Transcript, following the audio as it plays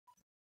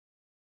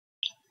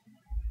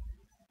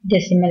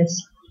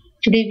Decimals.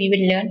 Today we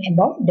will learn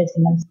about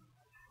decimals.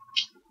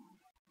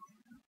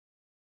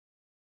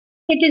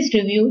 Let us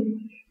review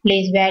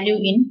place value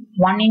in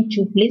 1 and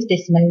 2 place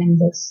decimal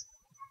numbers.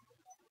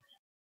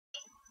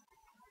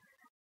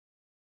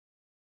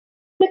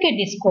 Look at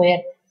the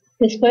square.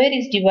 The square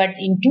is divided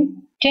into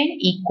 10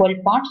 equal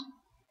parts.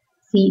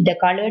 See, the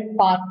colored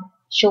part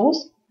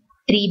shows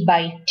 3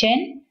 by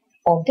 10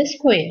 of the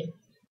square.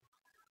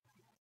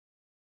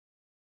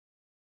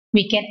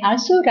 We can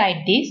also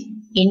write this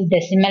in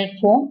decimal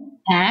form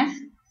as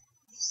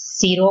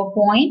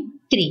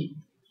 0.3.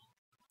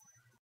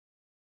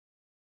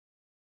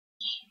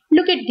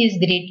 Look at this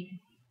grid.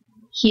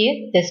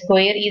 Here the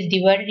square is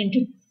divided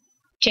into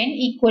 10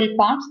 equal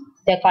parts.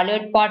 The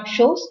colored part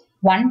shows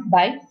 1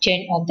 by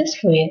 10 of the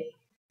square.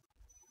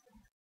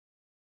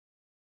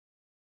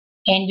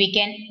 And we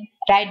can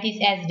write this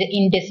as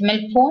in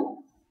decimal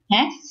form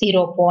as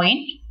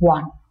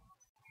 0.1.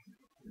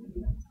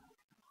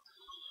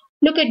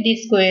 Look at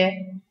this square.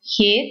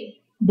 Here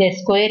the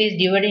square is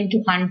divided into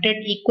 100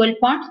 equal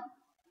parts.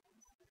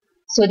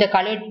 So the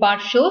colored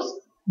part shows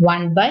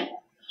 1 by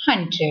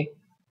 100.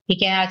 We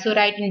can also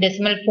write in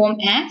decimal form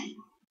as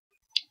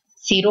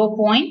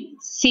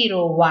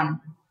 0.01.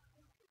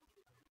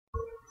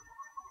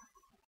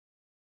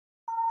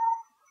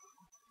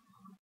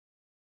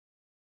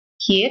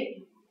 Here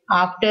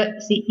after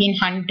in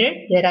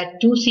 100 there are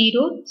 2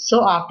 zeros.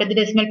 So after the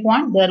decimal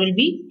point there will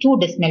be 2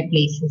 decimal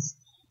places.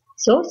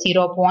 So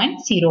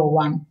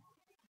 0.01.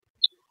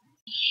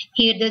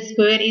 Here the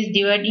square is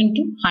divided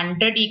into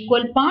 100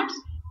 equal parts.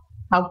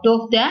 Out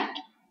of that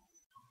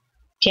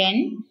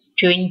 10,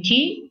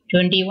 20,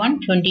 21,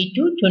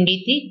 22,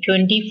 23,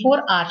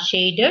 24 are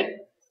shaded.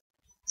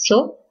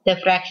 So the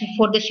fraction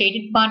for the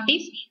shaded part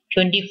is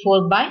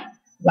 24 by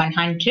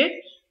 100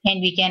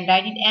 and we can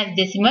write it as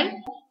decimal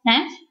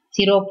as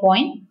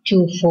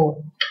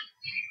 0.24.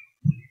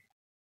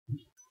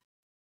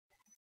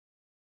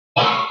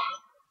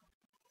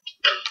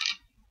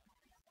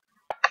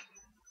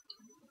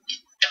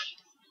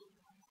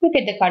 Look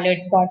at the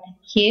colored part.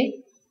 Here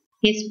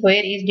his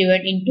square is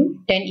divided into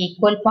 10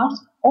 equal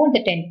parts. All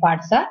the 10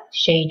 parts are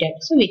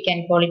shaded. So we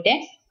can call it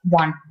as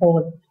one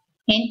whole.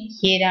 And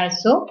here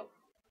also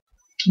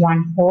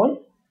one whole.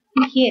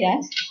 And here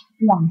as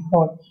one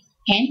whole.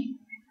 And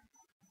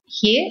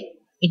here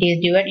it is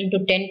divided into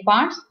 10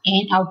 parts.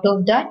 And out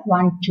of that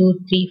 1, 2,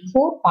 3,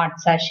 4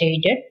 parts are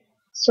shaded.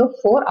 So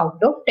 4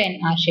 out of 10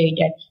 are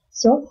shaded.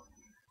 So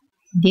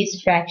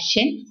this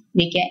fraction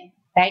we can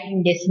write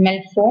in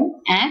decimal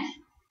form as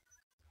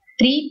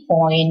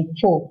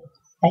 3.4.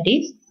 That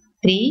is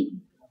 3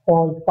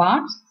 whole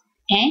parts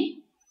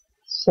and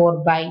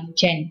 4 by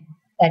 10.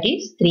 That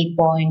is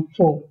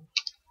 3.4.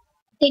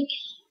 Take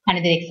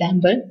another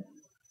example.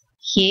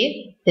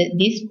 Here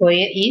this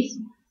square is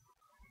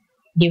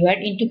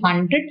divided into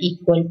 100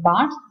 equal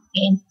parts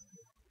and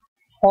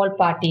whole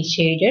part is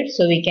shaded.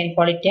 So we can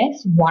call it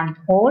as one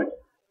whole.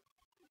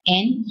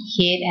 And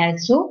here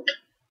also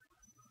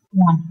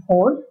one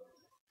whole.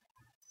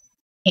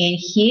 And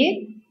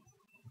here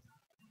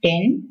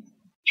 10,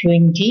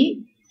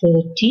 20,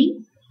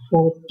 30,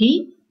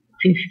 40,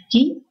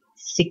 50,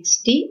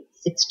 60,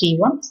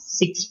 61,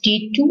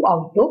 62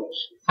 out of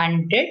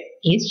 100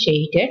 is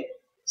shaded.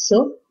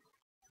 So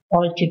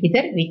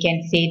altogether we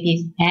can say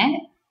this as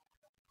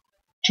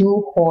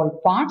 2 whole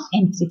parts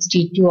and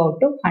 62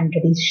 out of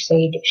 100 is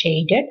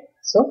shaded.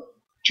 So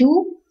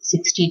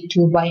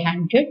 262 by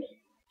 100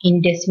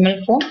 in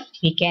decimal form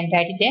we can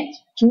write it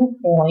as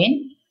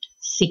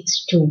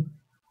 2.62.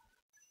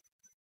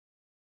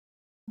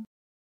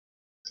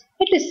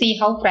 Let us see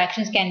how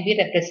fractions can be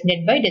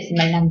represented by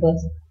decimal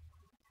numbers.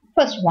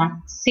 First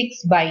one,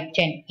 6 by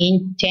 10.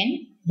 In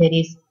 10 there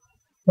is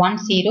 1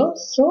 0.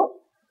 So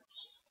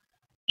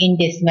in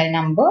decimal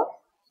number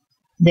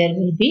there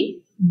will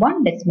be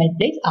 1 decimal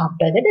place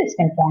after the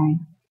decimal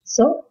point.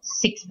 So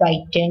 6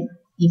 by 10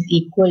 is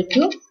equal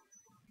to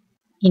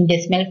in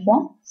decimal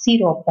form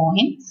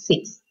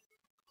 0.6.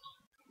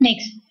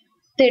 Next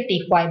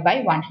 35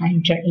 by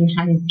 100. In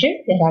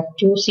 100 there are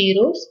 2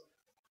 zeros.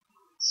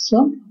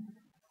 So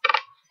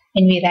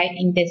when we write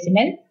in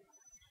decimal,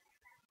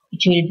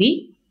 it will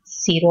be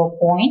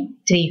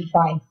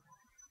 0.35.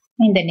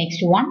 And the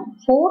next one,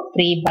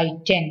 43 by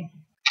 10.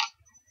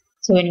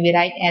 So when we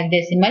write as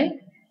decimal,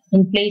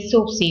 in place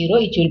of 0,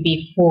 it will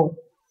be 4.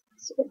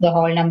 So the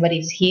whole number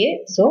is here.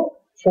 So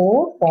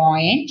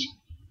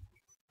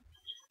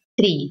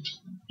 4.3.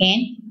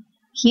 And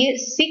here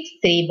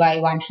 63 by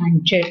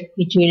 100.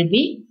 It will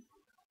be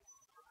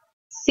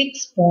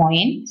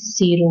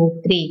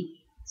 6.03.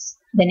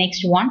 The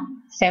next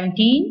one,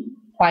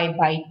 17.5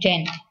 by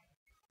 10.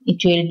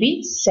 It will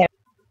be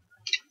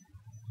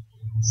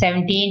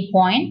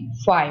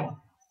 17.5.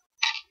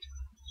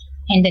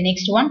 And the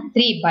next one,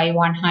 3 by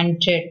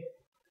 100.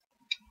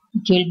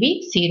 It will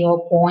be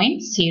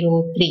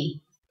 0.03.